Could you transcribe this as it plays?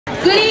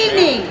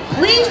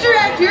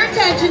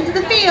to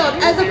the field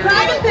as the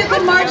Pride of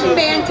Piqua Marching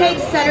Band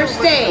takes center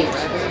stage.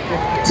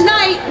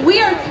 Tonight,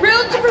 we are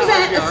thrilled to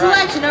present a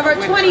selection of our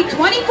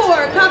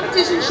 2024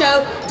 competition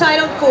show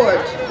titled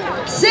Forge.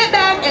 Sit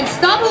back and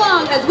stomp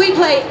along as we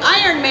play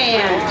Iron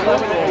Man.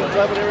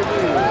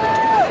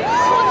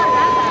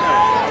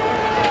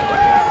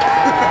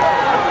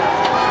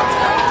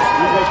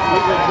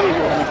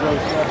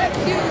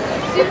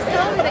 She was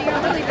telling me that you were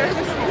really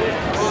nervous.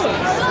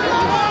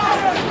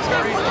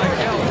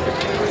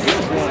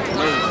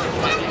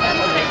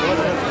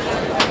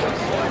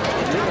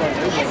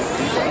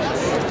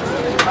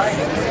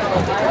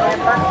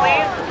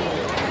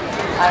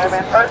 Iron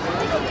Man first.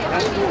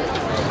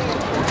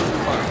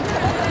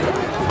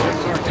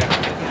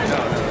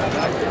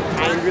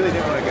 I really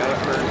didn't want to go at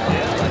first.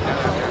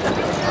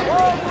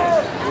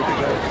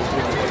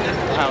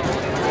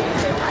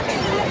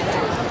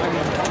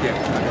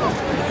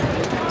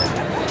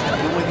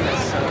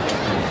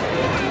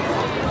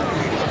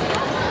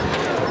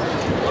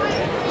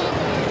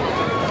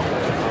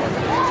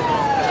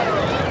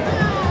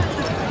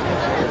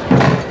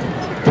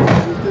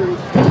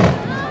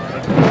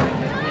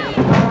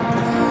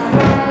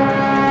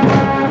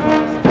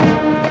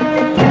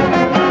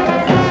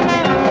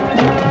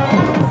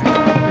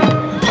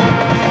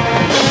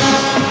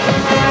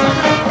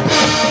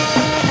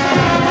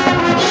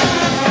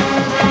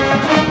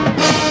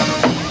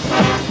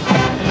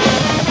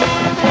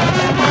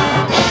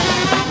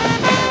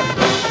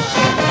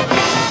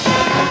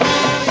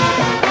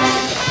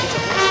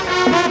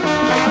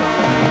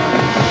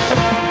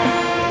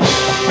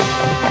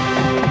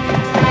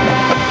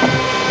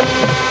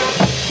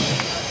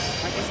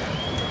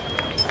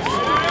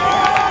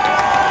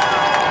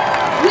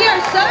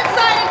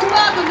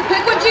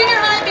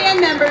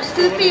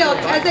 To the field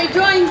as they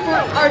join for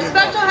our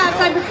special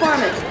halftime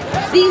performance.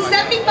 These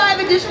 75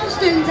 additional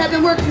students have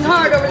been working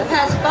hard over the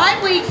past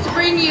 5 weeks to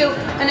bring you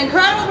an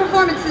incredible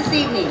performance this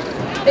evening.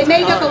 They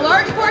make up a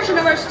large portion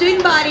of our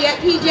student body at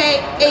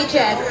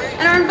PJHS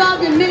and are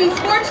involved in many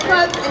sports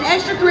clubs and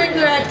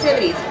extracurricular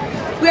activities.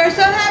 We are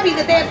so happy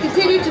that they have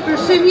continued to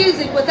pursue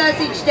music with us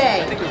each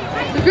day.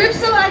 The group's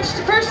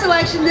first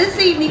selection this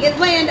evening is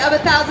Land of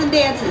 1,000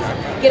 Dances.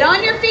 Get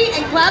on your feet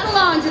and clap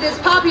along to this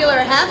popular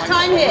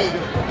halftime hit.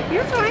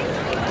 You're fine.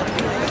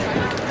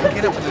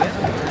 Get up with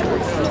it.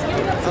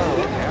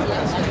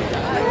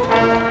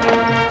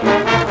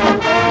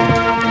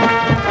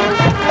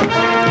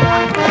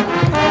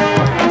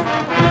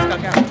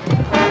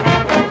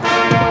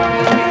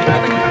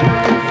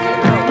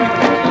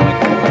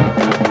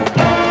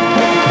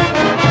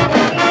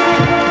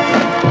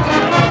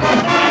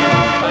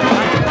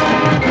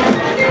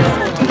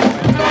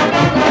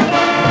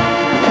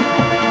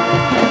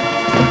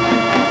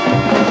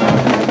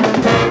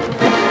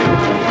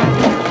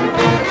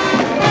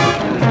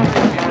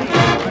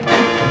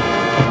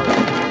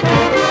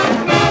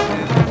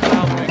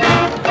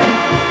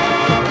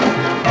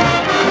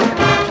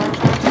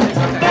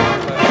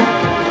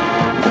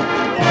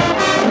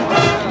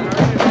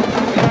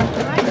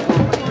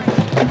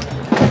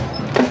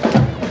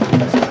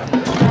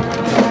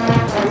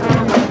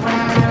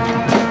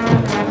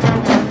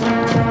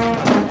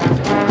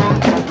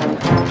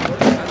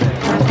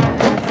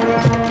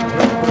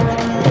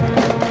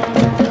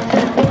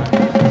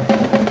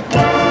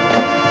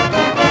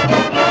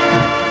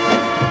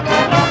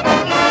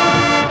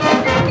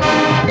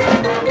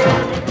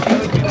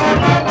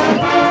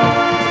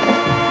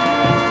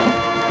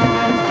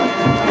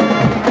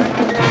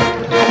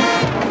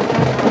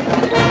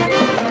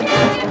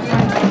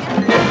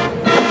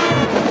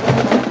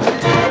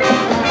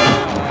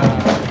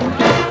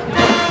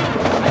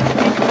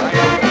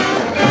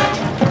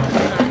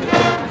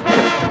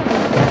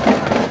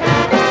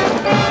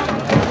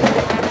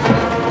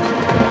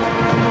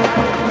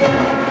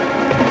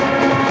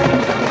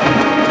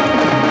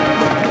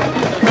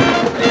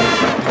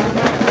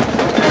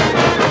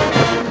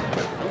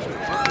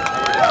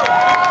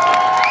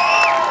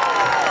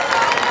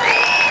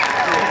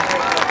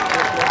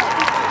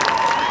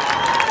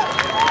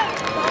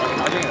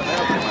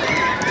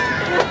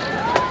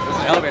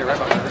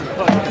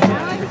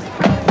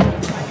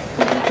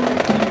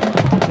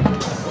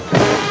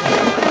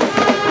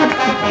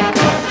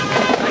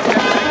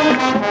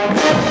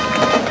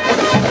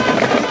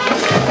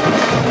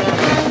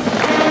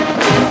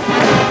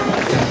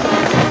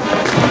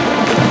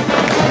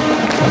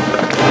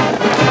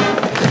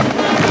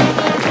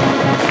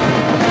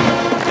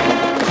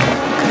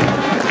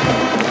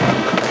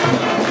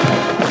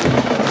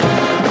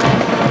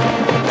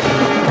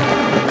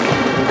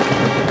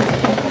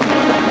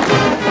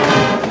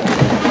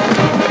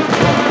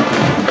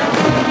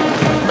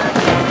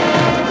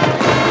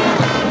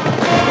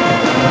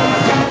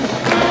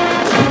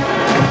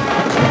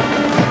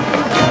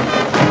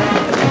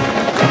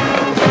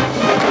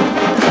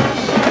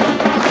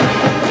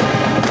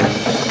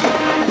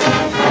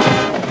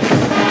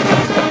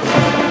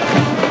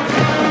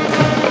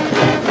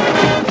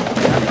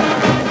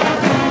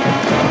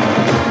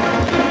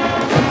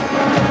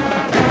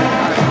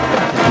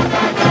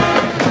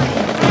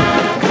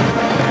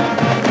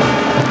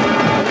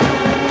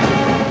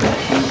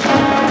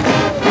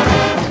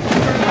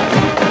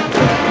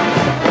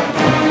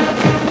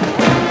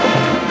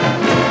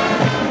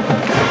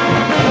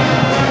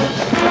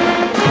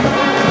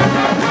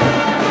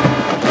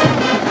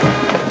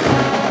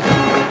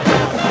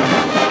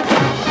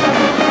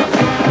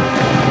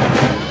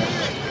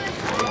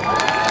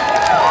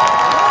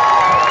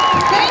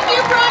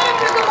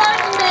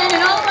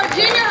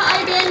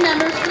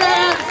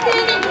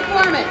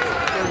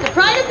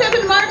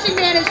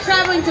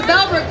 going to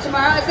Bellbrook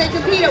tomorrow as they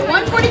compete at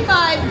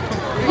 1:45.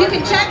 You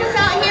can check us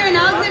out here in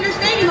Alexander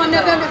Stadium on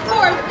November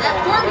 4th at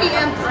 4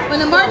 p.m. when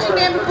the marching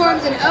band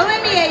performs in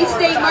OMEA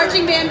State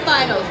Marching Band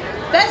Finals.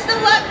 Best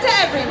of luck to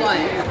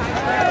everyone.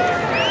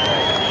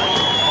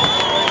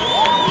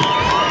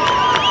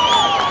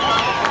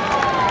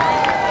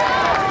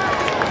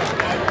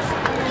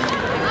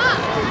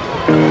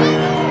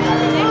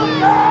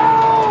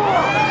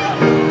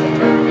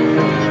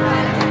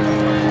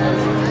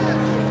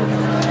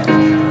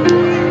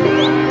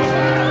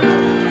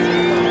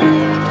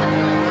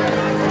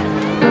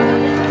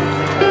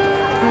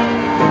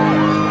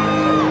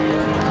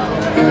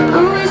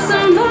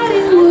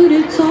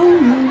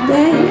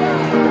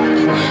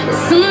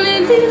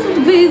 Someday these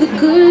will be the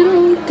good old